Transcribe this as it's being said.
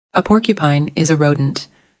A porcupine is a rodent,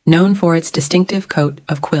 known for its distinctive coat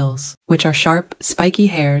of quills, which are sharp, spiky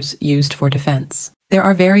hairs used for defense. There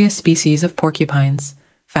are various species of porcupines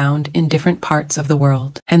found in different parts of the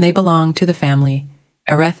world, and they belong to the family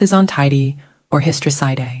Erethizontidae or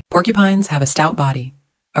Hystricidae. Porcupines have a stout body,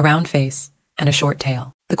 a round face, and a short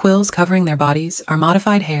tail. The quills covering their bodies are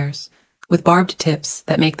modified hairs with barbed tips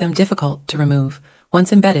that make them difficult to remove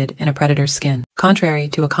once embedded in a predator's skin. Contrary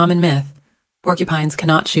to a common myth, porcupines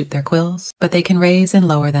cannot shoot their quills, but they can raise and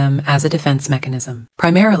lower them as a defense mechanism.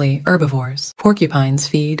 Primarily herbivores, porcupines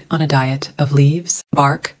feed on a diet of leaves,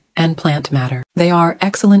 bark, and plant matter. They are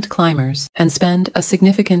excellent climbers and spend a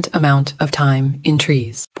significant amount of time in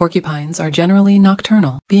trees. Porcupines are generally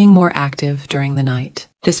nocturnal, being more active during the night.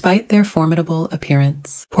 Despite their formidable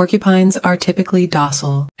appearance, porcupines are typically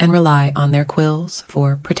docile and rely on their quills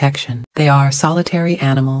for protection. They are solitary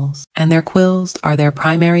animals, and their quills are their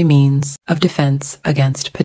primary means of defense against